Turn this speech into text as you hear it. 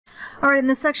All right, in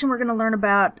this section we're going to learn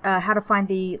about how to find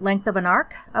the length of an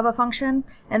arc of a function,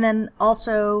 and then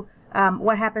also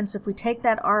what happens if we take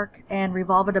that arc and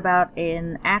revolve it about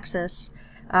an axis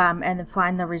and then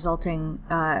find the resulting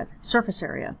surface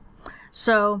area.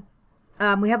 So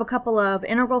we have a couple of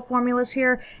integral formulas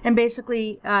here, and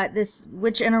basically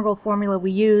which integral formula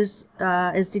we use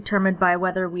is determined by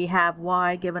whether we have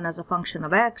y given as a function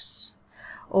of x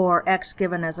or x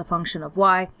given as a function of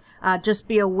y. Just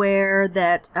be aware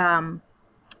that,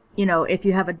 you know, if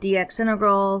you have a dx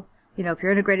integral, you know, if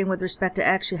you're integrating with respect to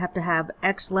x, you have to have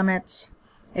x limits.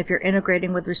 If you're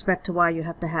integrating with respect to y, you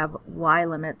have to have y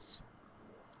limits.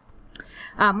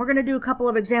 We're going to do a couple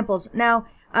of examples. Now,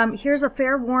 here's a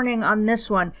fair warning on this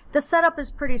one. The setup is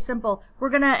pretty simple. We're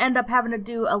going to end up having to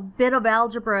do a bit of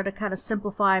algebra to kind of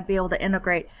simplify and be able to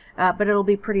integrate, but it'll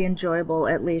be pretty enjoyable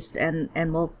at least,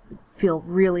 and will feel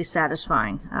really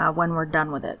satisfying when we're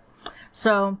done with it.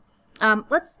 So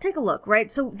let's take a look, right?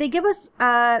 So they give us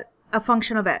a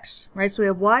function of x, right? So we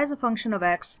have y as a function of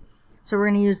x. So we're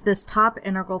going to use this top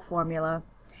integral formula,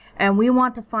 and we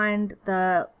want to find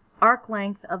the arc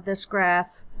length of this graph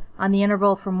on the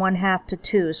interval from 1/2 to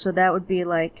 2. So that would be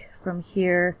like from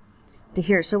here to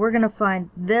here. So we're going to find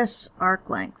this arc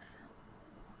length.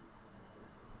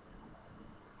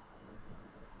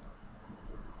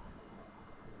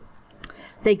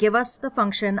 They give us the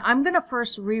function. I'm going to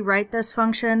first rewrite this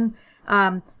function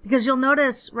because you'll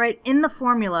notice right in the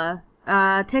formula,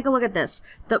 take a look at this.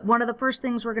 One of the first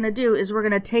things we're going to do is we're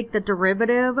going to take the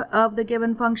derivative of the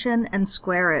given function and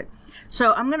square it.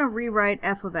 So I'm going to rewrite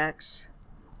f of x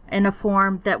in a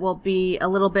form that will be a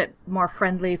little bit more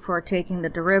friendly for taking the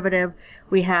derivative.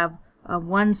 We have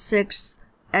 1/6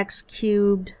 x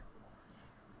cubed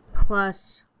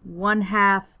plus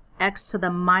 1/2 x to the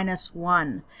minus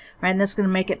 1, right? And this is going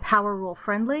to make it power rule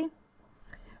friendly.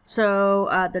 So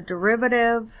the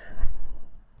derivative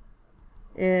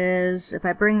is, if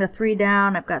I bring the 3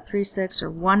 down, I've got 3/6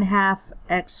 or 1/2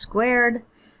 x squared,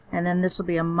 and then this will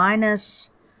be a minus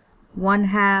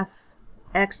 1/2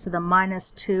 x to the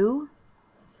minus 2.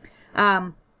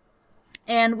 And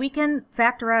we can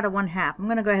factor out a 1/2. I'm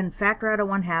going to go ahead and factor out a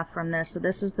 1/2 from this. So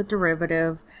this is the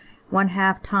derivative,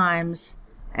 1/2 times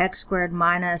x squared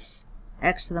minus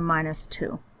x to the minus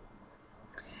 2.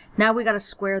 Now we got to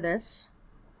square this.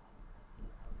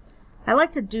 I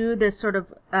like to do this sort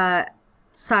of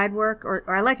side work, or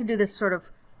I like to do this sort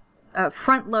of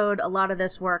front load a lot of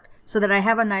this work so that I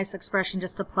have a nice expression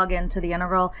just to plug into the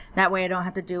integral. That way I don't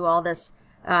have to do all this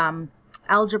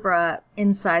algebra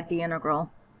inside the integral.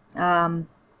 Probably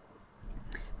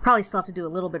still have to do a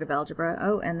little bit of algebra.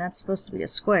 Oh, and that's supposed to be a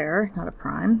square, not a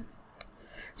prime.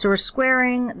 So we're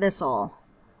squaring this all.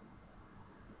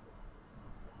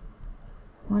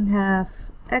 1/2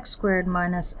 x squared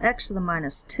minus x to the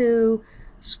minus 2,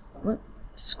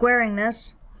 squaring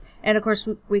this. And of course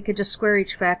we could just square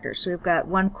each factor. So we've got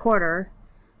 1/4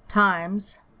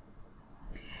 times.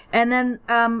 And then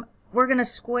we're going to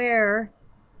square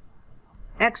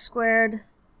x squared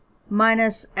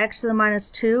minus x to the minus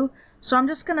 2. So I'm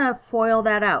just going to FOIL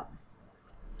that out.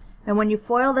 And when you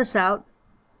FOIL this out,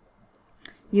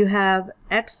 you have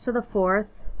x to the 4th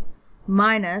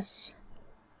minus,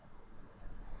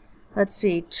 let's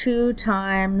see, 2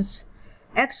 times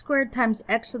x squared times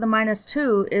x to the minus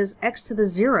 2 is x to the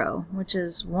 0, which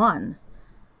is 1.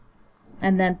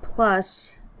 And then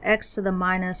plus x to the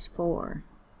minus 4.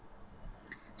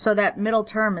 So that middle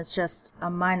term is just a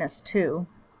minus 2.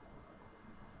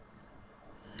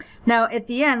 Now at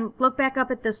the end, look back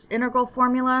up at this integral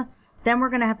formula. Then we're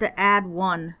going to have to add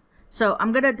 1. So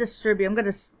I'm going to distribute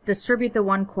the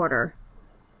 1/4.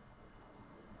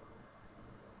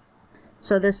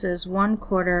 So this is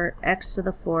 1/4 x to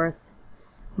the 4th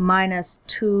minus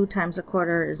 2 times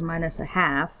 1/4 is minus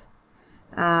 1/2.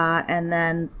 And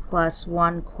then plus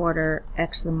 1/4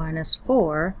 x to the minus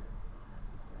 4.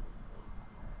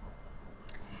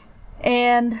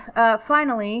 And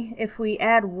finally, if we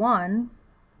add 1,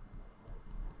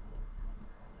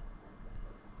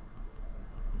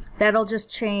 that'll just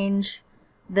change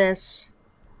this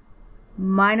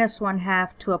minus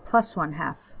 1/2 to a plus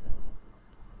 1/2.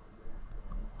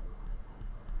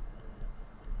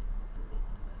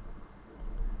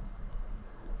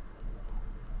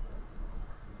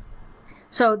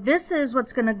 So this is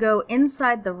what's going to go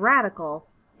inside the radical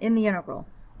in the integral.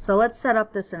 So let's set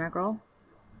up this integral.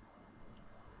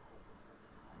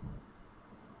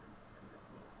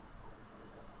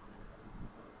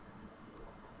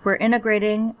 We're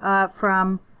integrating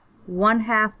from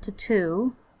 1/2 to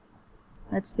 2.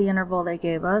 That's the interval they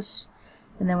gave us.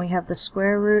 And then we have the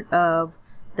square root of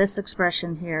this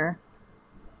expression here.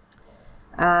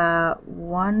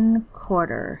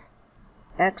 1/4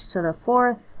 x to the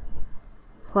 4th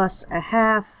plus a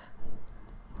half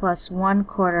plus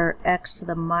 1/4 x to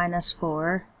the minus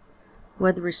 4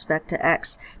 with respect to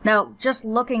x. Now, just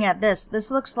looking at this,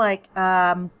 this looks like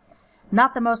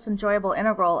not the most enjoyable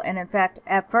integral, and in fact,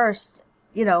 at first,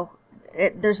 you know,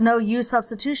 there's no u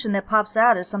substitution that pops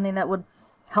out as something that would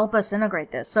help us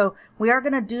integrate this. So we are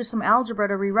going to do some algebra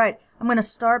to rewrite. I'm going to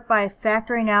start by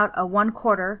factoring out a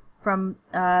 1/4 from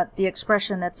the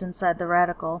expression that's inside the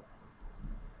radical.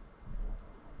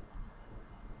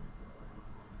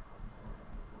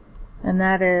 And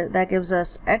that gives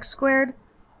us x squared.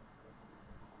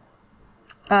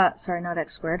 Sorry, not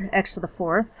x squared, x to the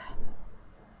 4th,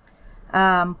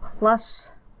 plus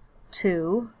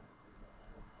 2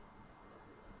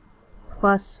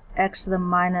 plus x to the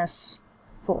minus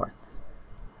 4th.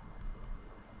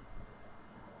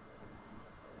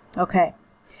 Okay,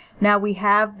 now we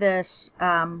have this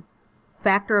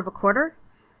factor of a quarter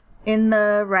in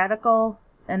the radical,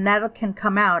 and that can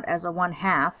come out as a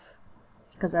 1/2,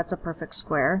 because that's a perfect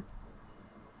square.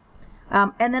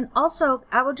 And then also,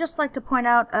 I would just like to point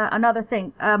out another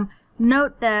thing.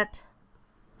 Note that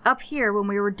up here, when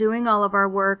we were doing all of our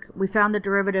work, we found the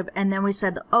derivative, and then we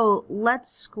said, oh, let's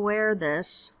square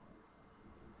this.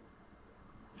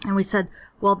 And we said,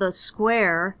 well, the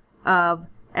square of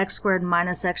x squared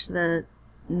minus x to the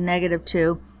negative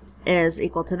 2 is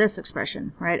equal to this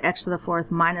expression, right? X to the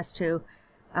 4th minus 2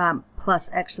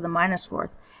 plus x to the minus 4th.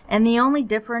 And the only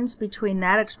difference between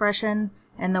that expression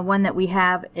and the one that we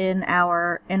have in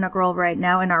our integral right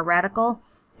now in our radical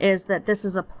is that this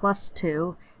is a plus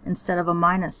 2 instead of a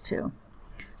minus 2.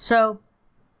 So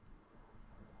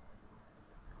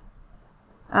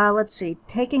let's see,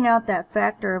 taking out that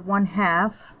factor of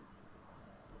 1/2,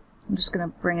 I'm just going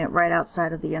to bring it right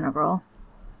outside of the integral.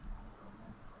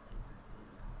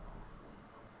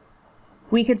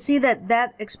 We could see that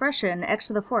that expression, x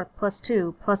to the 4th plus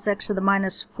 2 plus x to the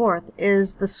minus 4th,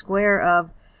 is the square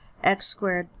of x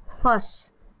squared plus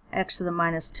x to the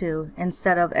minus 2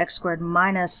 instead of x squared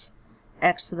minus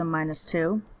x to the minus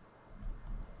 2.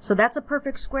 So that's a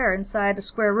perfect square inside a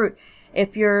square root.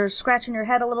 If you're scratching your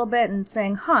head a little bit and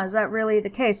saying, huh, is that really the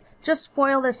case? Just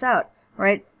FOIL this out,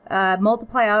 right?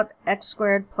 Multiply out x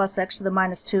squared plus x to the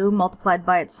minus 2 multiplied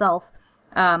by itself,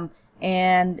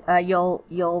 and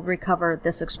you'll recover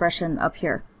this expression up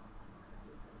here.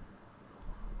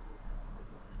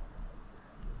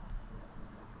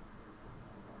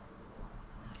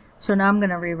 So now I'm going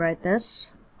to rewrite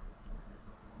this.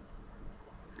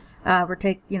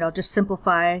 Just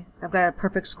simplify. I've got a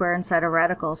perfect square inside a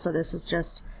radical, so this is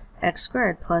just x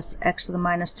squared plus x to the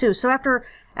minus 2. So after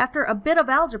a bit of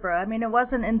algebra, I mean, it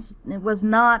was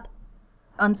not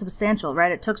unsubstantial,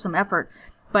 right? It took some effort,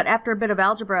 but after a bit of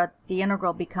algebra, the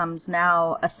integral becomes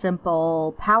now a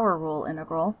simple power rule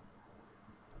integral.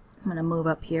 I'm going to move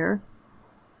up here.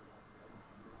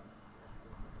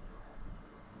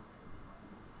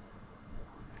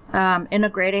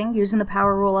 Integrating, using the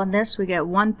power rule on this, we get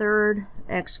 1/3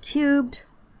 x cubed,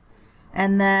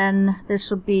 and then this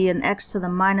will be an x to the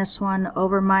minus 1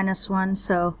 over minus 1,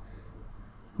 so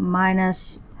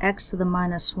minus x to the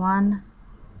minus 1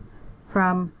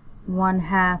 from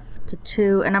 1/2 to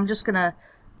 2, and I'm just going to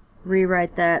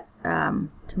rewrite that to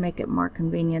make it more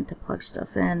convenient to plug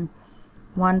stuff in.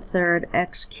 1/3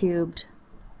 x cubed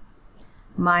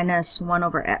minus 1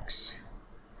 over x.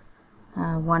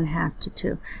 1/2 to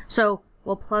 2. So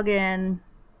we'll plug in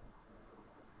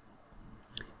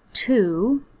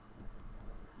 2,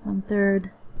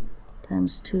 1/3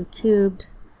 times 2 cubed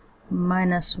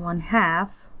minus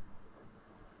 1/2,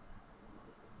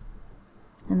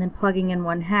 and then plugging in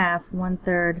 1/2,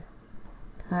 1/3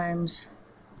 times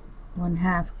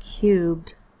 1/2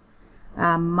 cubed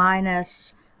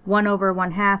minus 1 over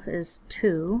 1/2 is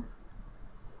 2.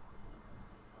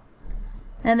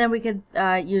 And then we could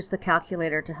use the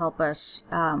calculator to help us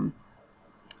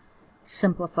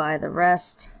simplify the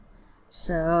rest.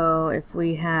 So if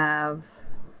we have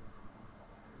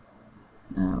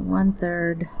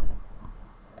 1/3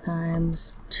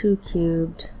 times 2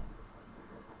 cubed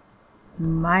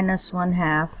minus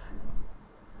 1/2,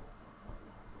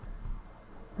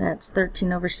 that's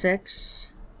 13 over 6.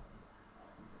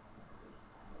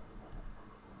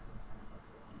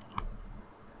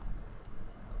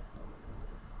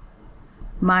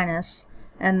 Minus,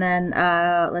 and then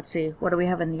let's see, what do we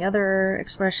have in the other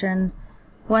expression?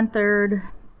 1/3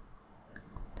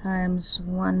 times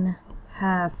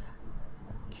 1/2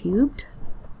 cubed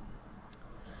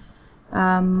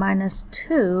minus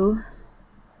 2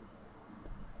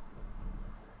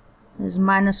 is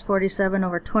minus 47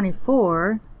 over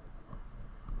 24,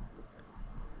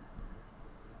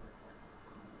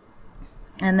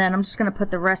 And then I'm just going to put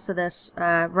the rest of this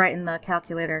right in the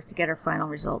calculator to get our final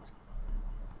result.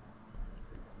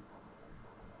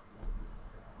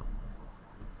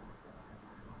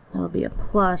 That'll be a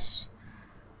plus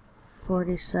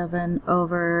 47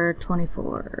 over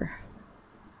 24.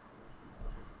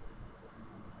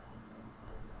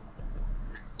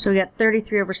 So we got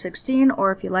 33 over 16,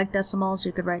 or if you like decimals,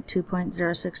 you could write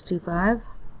 2.0625.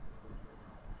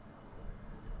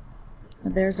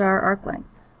 There's our arc length.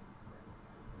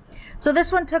 So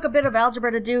this one took a bit of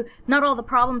algebra to do. Not all the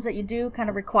problems that you do kind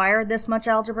of require this much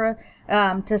algebra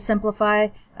to simplify,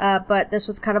 but this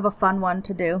was kind of a fun one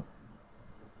to do.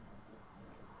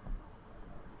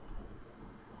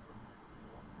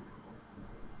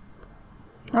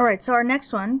 All right, so our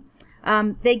next one,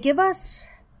 they give us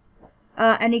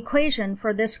an equation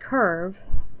for this curve,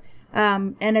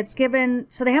 and it's given,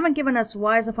 so they haven't given us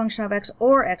y as a function of x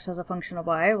or x as a function of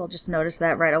y. We'll just notice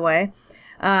that right away.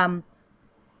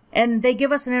 And they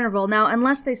give us an interval. Now,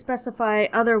 unless they specify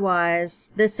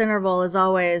otherwise, this interval is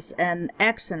always an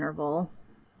x interval.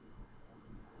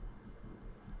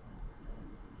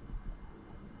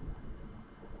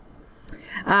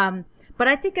 But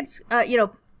I think it's, you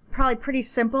know, probably pretty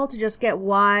simple to just get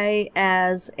y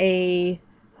as a,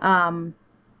 to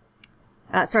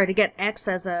get x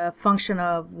as a function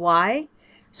of y.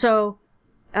 So,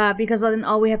 because then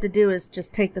all we have to do is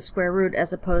just take the square root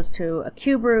as opposed to a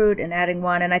cube root and adding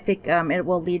 1, and I think it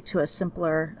will lead to a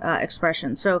simpler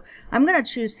expression. So I'm going to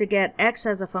choose to get x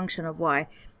as a function of y.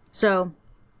 So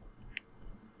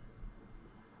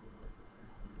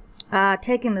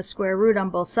taking the square root on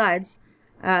both sides,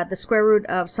 the square root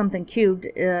of something cubed,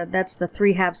 that's the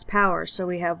 3/2 power. So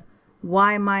we have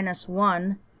y minus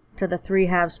 1 to the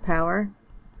 3/2 power.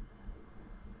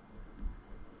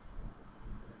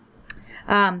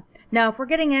 Now, if we're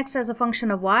getting x as a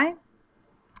function of y,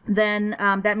 then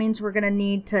that means we're going to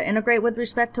need to integrate with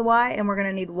respect to y, and we're going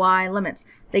to need y limits.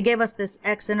 They gave us this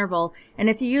x interval, and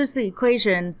if you use the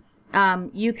equation,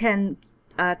 you can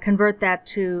convert that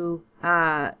to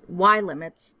y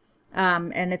limits,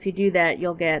 and if you do that,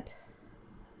 you'll get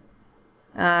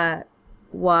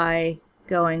y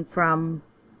going from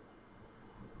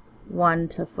 1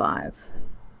 to 5.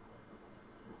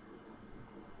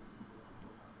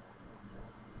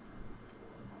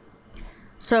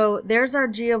 So there's our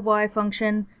g of y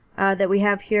function that we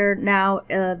have here. Now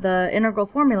the integral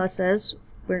formula says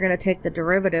we're going to take the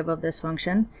derivative of this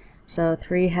function. So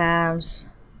 3/2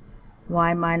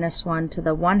 y minus 1 to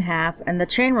the 1/2, and the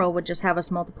chain rule would just have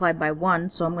us multiplied by 1,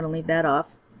 so I'm going to leave that off.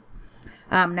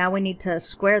 Now we need to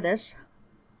square this.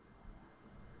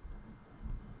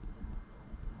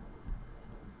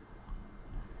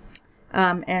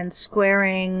 And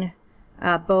squaring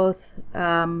both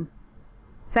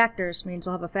factors means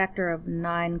we'll have a factor of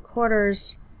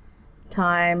 9/4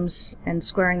 times, and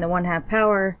squaring the 1/2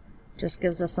 power just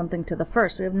gives us something to the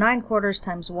first. So we have 9/4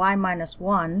 times y minus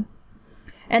 1.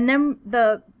 And then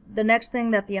the next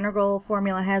thing that the integral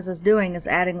formula has us doing is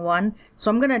adding 1. So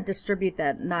I'm going to distribute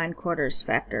that 9/4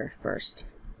 factor first.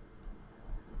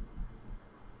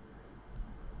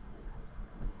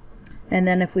 And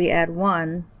then if we add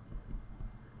 1,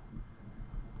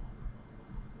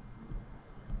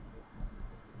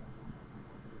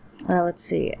 let's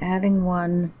see, adding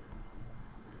 1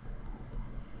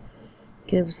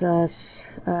 gives us,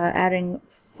 adding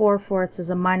 4/4 is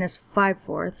a minus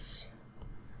 5/4.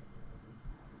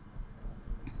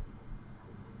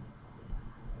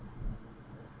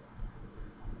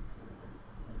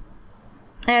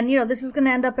 And, you know, this is going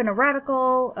to end up in a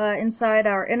radical inside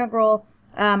our integral,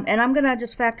 and I'm going to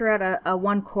just factor out a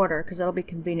 1/4 because that'll be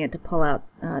convenient to pull out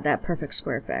that perfect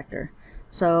square factor.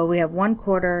 So we have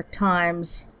 1/4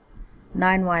 times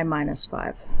 9y minus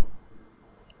 5.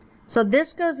 So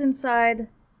this goes inside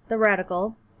the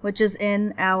radical, which is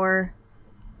in our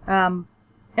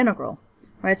integral,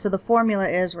 right? So the formula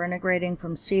is we're integrating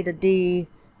from c to d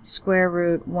square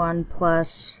root 1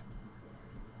 plus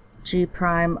g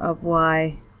prime of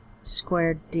y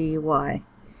squared dy.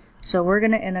 So we're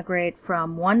going to integrate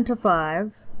from 1 to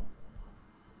 5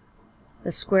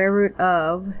 the square root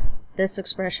of this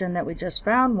expression that we just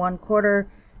found, 1/4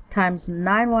 times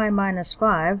 9y minus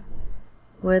 5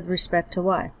 with respect to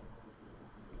y.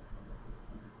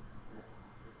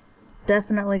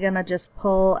 Definitely going to just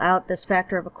pull out this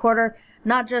factor of 1/4,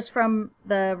 not just from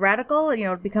the radical, you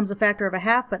know, it becomes a factor of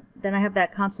 1/2, but then I have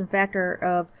that constant factor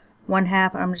of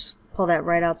 1/2, and I'm just pull that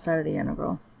right outside of the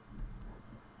integral.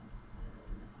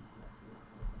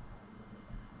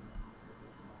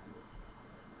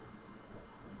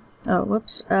 Oh,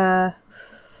 whoops.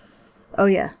 Oh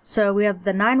yeah, so we have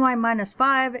the 9y minus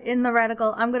 5 in the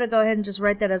radical. I'm going to go ahead and just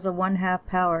write that as a 1/2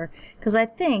 power, because I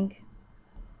think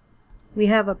we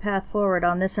have a path forward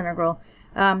on this integral.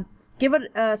 Give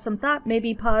it some thought.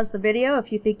 Maybe pause the video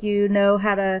if you think you know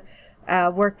how to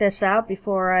work this out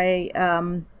before I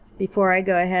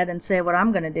go ahead and say what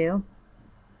I'm going to do.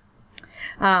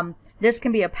 This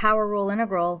can be a power rule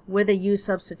integral with a u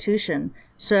substitution.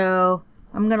 So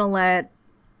I'm going to let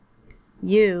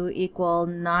u equal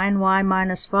 9y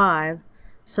minus 5,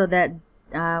 so that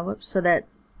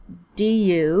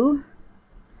du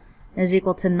is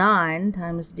equal to 9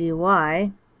 times dy.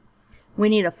 We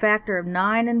need a factor of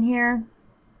 9 in here,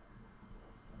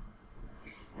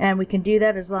 and we can do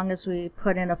that as long as we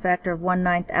put in a factor of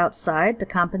 1/9 outside to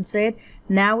compensate.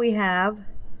 Now we have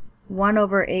 1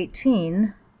 over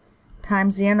 18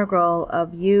 times the integral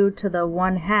of u to the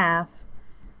 1/2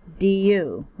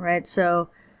 du, right? So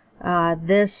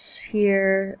this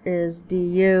here is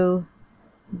du,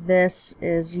 this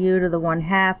is u to the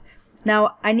 1/2.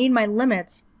 Now I need my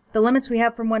limits. The limits we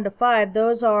have from 1 to 5,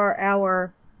 those are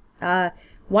our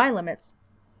y limits.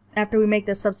 After we make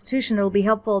this substitution, it'll be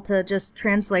helpful to just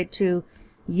translate to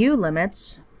u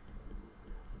limits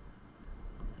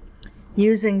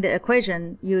using the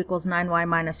equation u equals 9y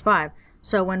minus 5.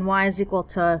 So when y is equal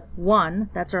to 1,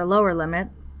 that's our lower limit,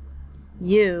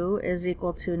 u is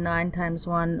equal to 9 times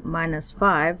 1 minus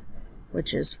 5,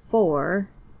 which is 4.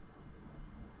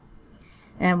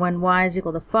 And when y is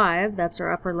equal to 5, that's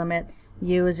our upper limit,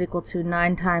 u is equal to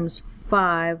 9 times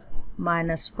 5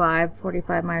 minus 5.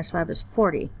 45 minus 5 is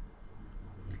 40.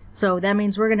 So that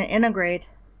means we're going to integrate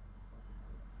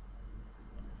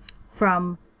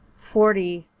from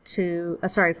 40 to,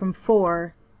 from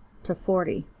 4 to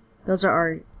 40. Those are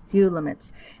our u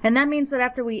limits. And that means that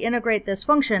after we integrate this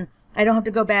function, I don't have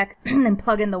to go back and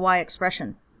plug in the y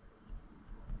expression.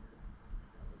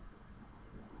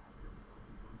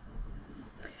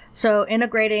 So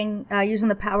integrating using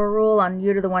the power rule on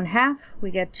u to the 1/2,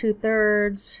 we get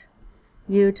 2/3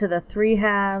 u to the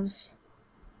 3/2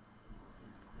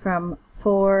 from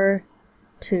 4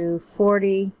 to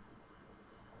 40.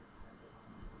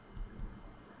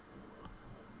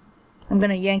 I'm going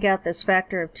to yank out this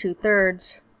factor of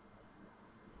 2/3.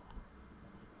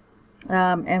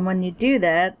 And when you do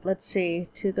that, let's see,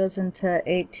 2 goes into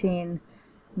 18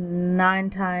 9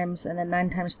 times, and then 9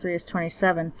 times 3 is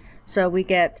 27. So we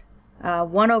get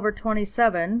 1 over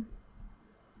 27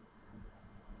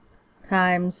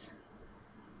 times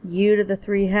u to the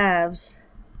 3/2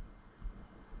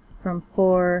 from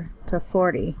 4 to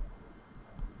 40.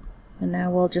 And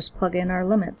now we'll just plug in our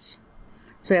limits.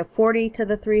 So we have 40 to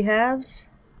the 3/2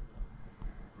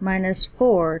 minus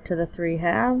 4 to the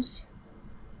 3/2.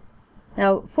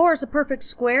 Now 4 is a perfect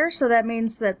square, so that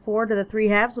means that 4 to the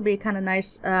 3/2 will be a kind of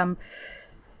nice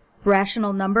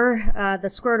rational number. The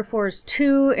square root of 4 is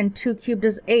 2, and 2 cubed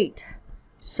is 8.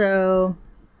 So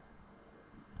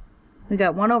we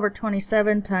got 1 over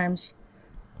 27 times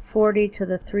 40 to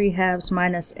the 3/2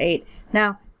 minus 8.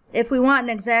 Now, if we want an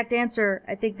exact answer,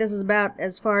 I think this is about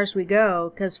as far as we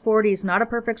go, because 40 is not a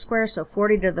perfect square, so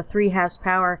 40 to the 3/2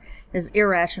 power is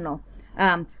irrational.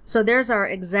 So there's our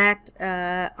exact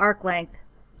arc length.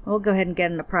 We'll go ahead and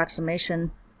get an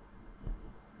approximation.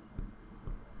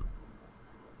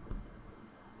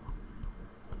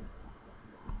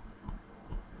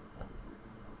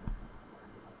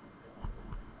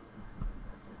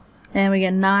 And we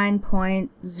get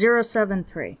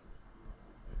 9.073.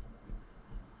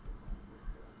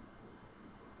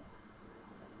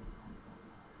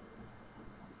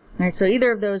 Alright, so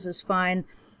either of those is fine.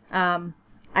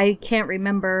 I can't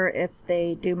remember if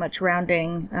they do much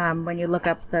rounding when you look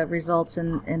up the results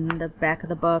in the back of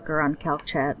the book or on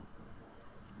CalcChat.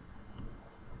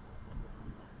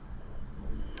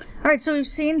 Alright, so we've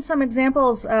seen some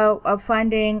examples of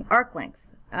finding arc length.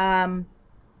 Now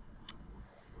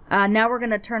we're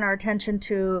going to turn our attention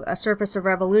to a surface of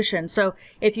revolution. So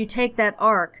if you take that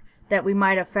arc that we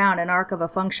might have found, an arc of a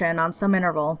function on some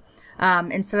interval,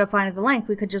 instead of finding the length,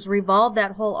 we could just revolve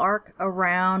that whole arc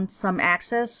around some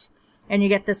axis, and you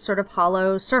get this sort of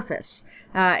hollow surface.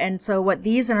 And so what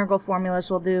these integral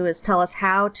formulas will do is tell us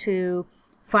how to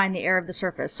find the area of the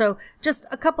surface. So just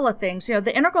a couple of things. You know,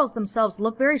 the integrals themselves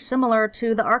look very similar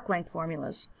to the arc length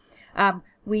formulas.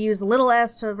 We use little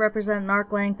s to represent an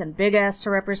arc length and big S to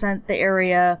represent the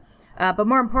area. But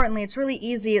more importantly, it's really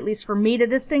easy, at least for me, to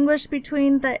distinguish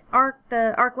between the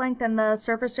arc length and the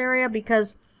surface area,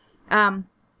 because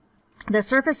the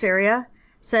surface area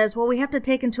says, well, we have to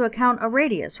take into account a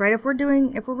radius, right? If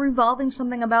we're revolving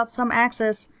something about some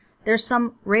axis, there's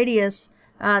some radius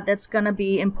that's going to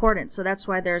be important. So that's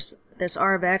why there's this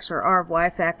r of x or r of y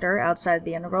factor outside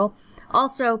the integral.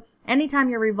 Also, anytime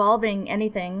you're revolving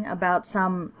anything about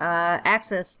some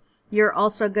axis, you're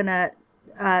also going to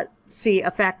see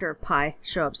a factor of pi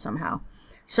show up somehow.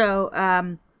 So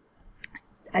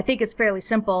I think it's fairly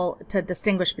simple to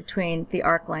distinguish between the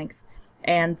arc length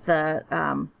and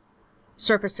the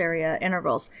surface area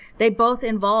integrals. They both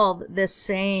involve this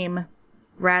same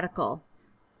radical,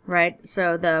 right?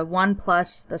 So the 1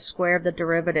 plus the square of the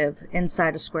derivative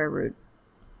inside a square root.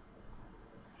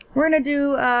 We're going to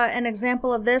do an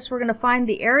example of this. We're going to find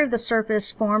the area of the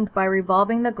surface formed by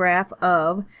revolving the graph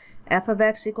of f of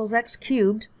x equals x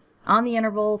cubed on the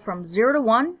interval from 0 to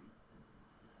 1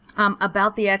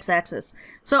 about the x-axis.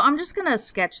 So I'm just going to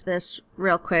sketch this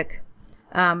real quick.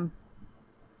 On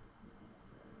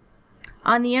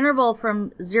the interval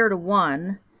from 0 to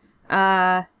 1,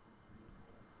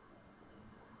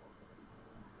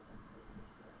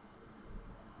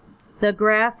 the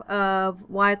graph of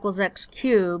y equals x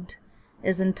cubed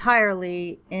is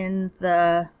entirely in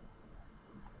the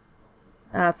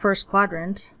first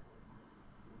quadrant.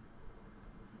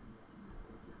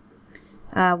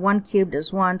 1 cubed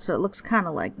is 1, so it looks kind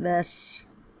of like this.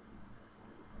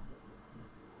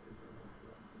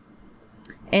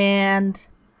 And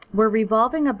we're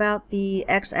revolving about the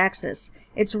x-axis.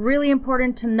 It's really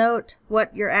important to note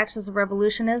what your axis of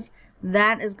revolution is.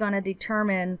 That is going to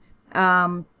determine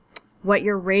what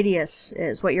your radius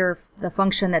is, what the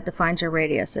function that defines your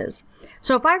radius is.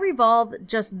 So if I revolve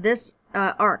just this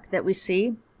arc that we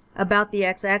see about the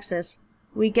x-axis,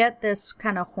 we get this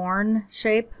kind of horn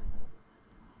shape.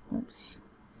 Oops,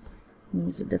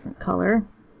 use a different color.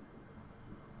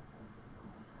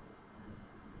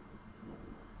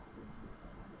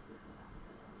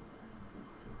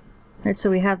 Right, so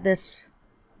we have this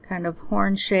kind of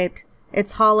horn shaped,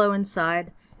 it's hollow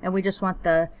inside, and we just want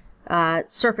the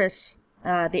surface,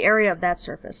 the area of that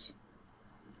surface.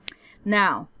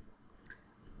 Now,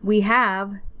 we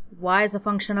have y as a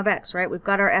function of x, right? We've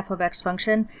got our f of x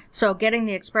function, so getting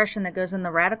the expression that goes in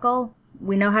the radical,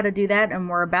 we know how to do that, and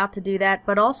we're about to do that,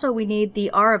 but also we need the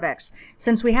r of x.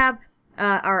 Since we have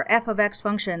our f of x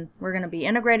function, we're going to be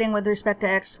integrating with respect to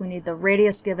x. We need the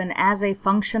radius given as a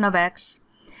function of x.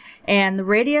 And the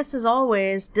radius is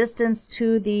always distance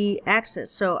to the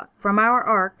axis. So from our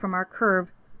arc, from our curve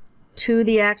to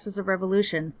the axis of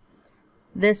revolution,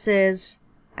 this is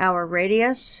our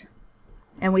radius,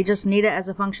 and we just need it as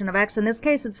a function of x. In this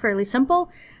case, it's fairly simple.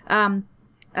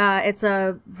 It's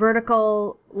a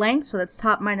vertical length, so that's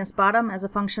top minus bottom as a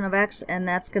function of x, and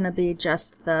that's going to be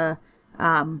just the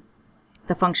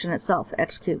function itself,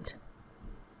 x cubed.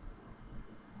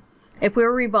 If we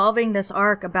were revolving this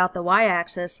arc about the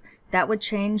y-axis, that would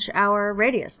change our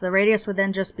radius. The radius would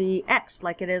then just be x,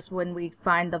 like it is when we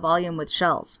find the volume with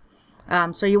shells.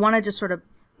 So you want to just sort of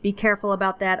be careful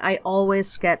about that. I always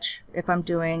sketch if I'm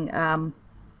doing,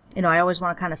 you know, I always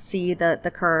want to kind of see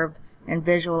the curve and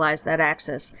visualize that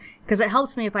axis, because it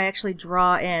helps me if I actually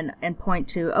draw in and point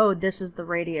to, oh, this is the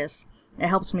radius. It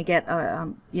helps me get,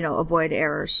 you know, avoid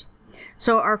errors.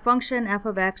 So our function f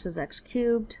of x is x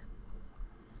cubed.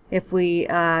 If we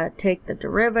take the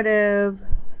derivative,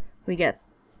 we get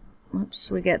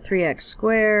 3x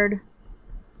squared.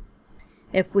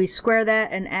 If we square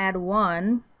that and add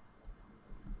 1,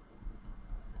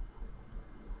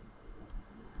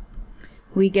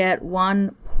 we get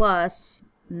 1 plus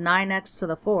 9x to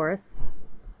the 4th.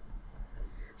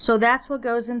 So that's what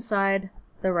goes inside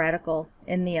the radical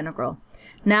in the integral.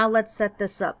 Now let's set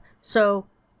this up. So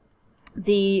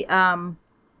the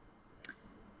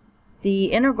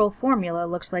integral formula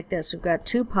looks like this. We've got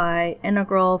 2 pi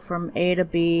integral from a to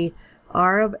b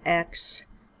r of x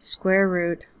square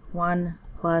root 1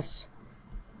 plus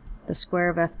the square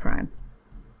of f prime.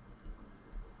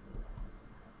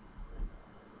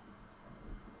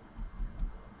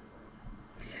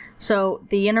 So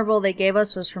the interval they gave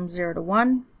us was from 0 to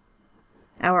 1.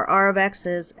 Our r of x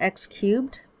is x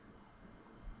cubed.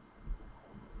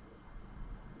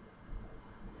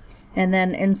 And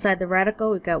then inside the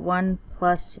radical, we've got 1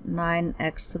 plus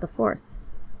 9x to the 4th.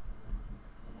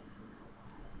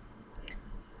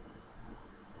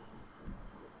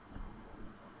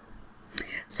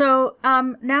 So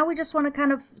now we just want to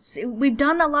kind of see, we've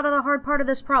done a lot of the hard part of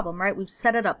this problem, right? We've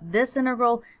set it up. This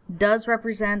integral does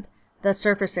represent the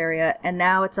surface area, and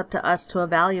now it's up to us to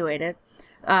evaluate it.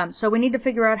 So we need to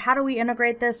figure out how do we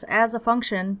integrate this as a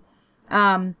function,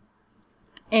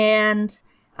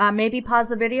 maybe pause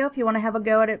the video if you want to have a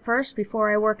go at it first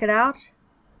before I work it out.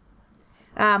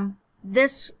 You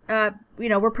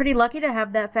know, we're pretty lucky to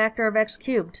have that factor of x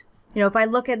cubed. You know, if I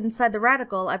look at inside the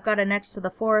radical, I've got an x to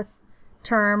the 4th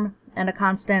term and a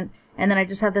constant, and then I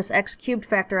just have this x cubed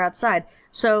factor outside.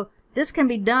 So this can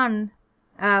be done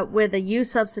with a u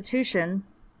substitution,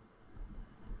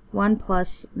 1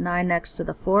 plus 9x to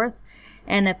the 4th.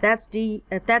 And if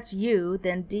that's u,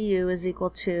 then du is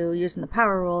equal to, using the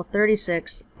power rule,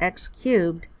 36x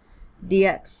cubed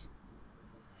dx.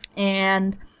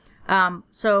 And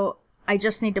so I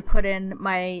just need to put in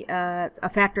my a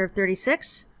factor of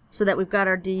 36 so that we've got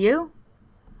our du.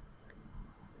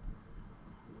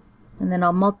 And then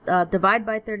I'll divide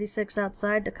by 36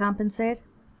 outside to compensate.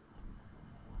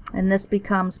 And this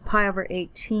becomes pi over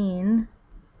 18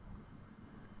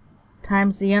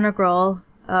 times the integral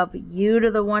of u to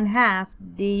the 1/2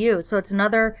 du. So it's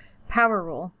another power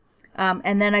rule.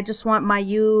 And then I just want my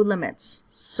u limits.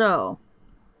 So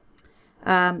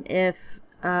if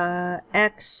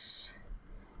x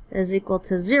is equal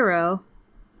to 0,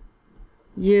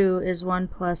 u is 1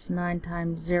 plus 9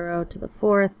 times 0 to the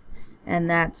 4th, and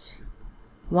that's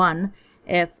 1.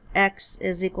 If x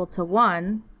is equal to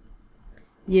 1,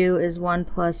 u is 1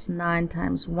 plus 9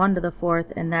 times 1 to the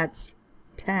 4th, and that's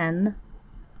 10.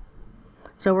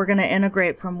 So we're going to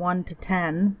integrate from 1 to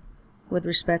 10 with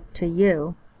respect to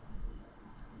u.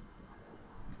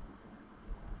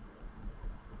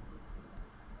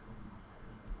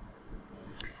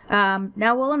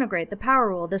 Now we'll integrate the power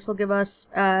rule. This will give us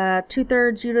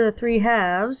 2/3 u to the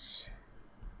 3/2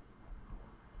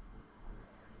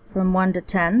 from 1 to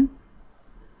 10.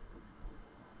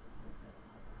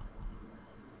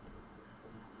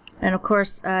 And of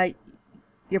course,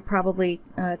 you probably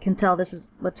can tell this is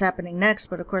what's happening next,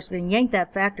 but of course we can yank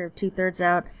that factor of 2/3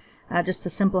 out just to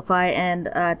simplify, and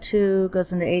 2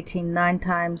 goes into 18 9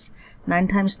 times. 9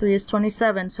 times 3 is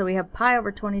 27, so we have pi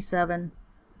over 27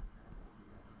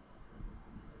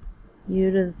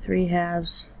 u to the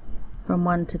 3/2 from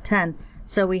 1 to 10.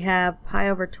 So we have pi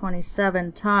over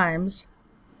 27 times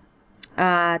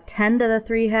 10 to the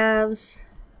 3/2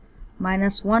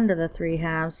 minus 1 to the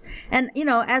 3/2. And, you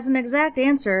know, as an exact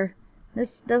answer,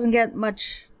 this doesn't get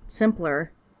much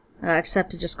simpler,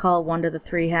 except to just call 1 to the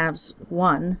 3/2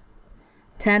 1.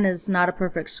 10 is not a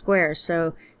perfect square,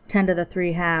 so 10 to the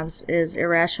 3/2 is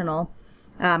irrational.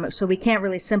 So we can't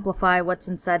really simplify what's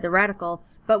inside the radical,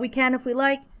 but we can, if we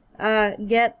like,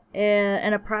 get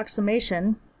an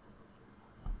approximation.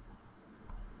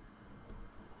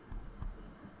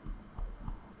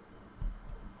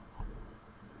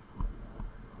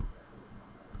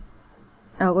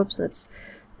 Oh, whoops, that's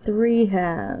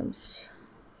 3/2.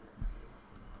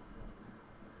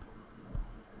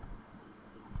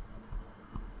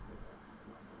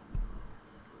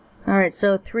 All right,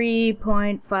 so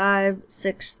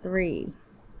 3.563.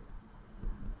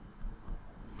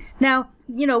 Now,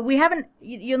 you know, we haven't,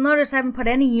 you'll notice I haven't put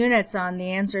any units on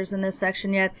the answers in this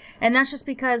section yet, and that's just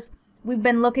because we've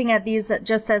been looking at these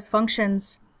just as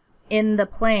functions in the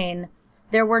plane.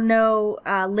 There were no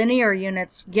linear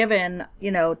units given,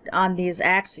 you know, on these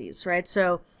axes, right?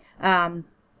 So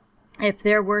if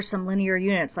there were some linear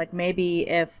units, like maybe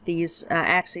if these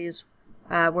axes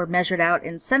were measured out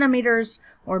in centimeters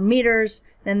or meters,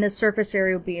 then this surface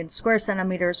area would be in square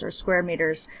centimeters or square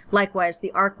meters. Likewise,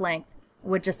 the arc length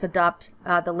would just adopt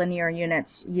the linear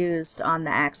units used on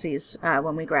the axes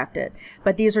when we graphed it.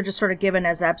 But these are just sort of given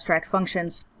as abstract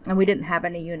functions, and we didn't have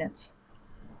any units.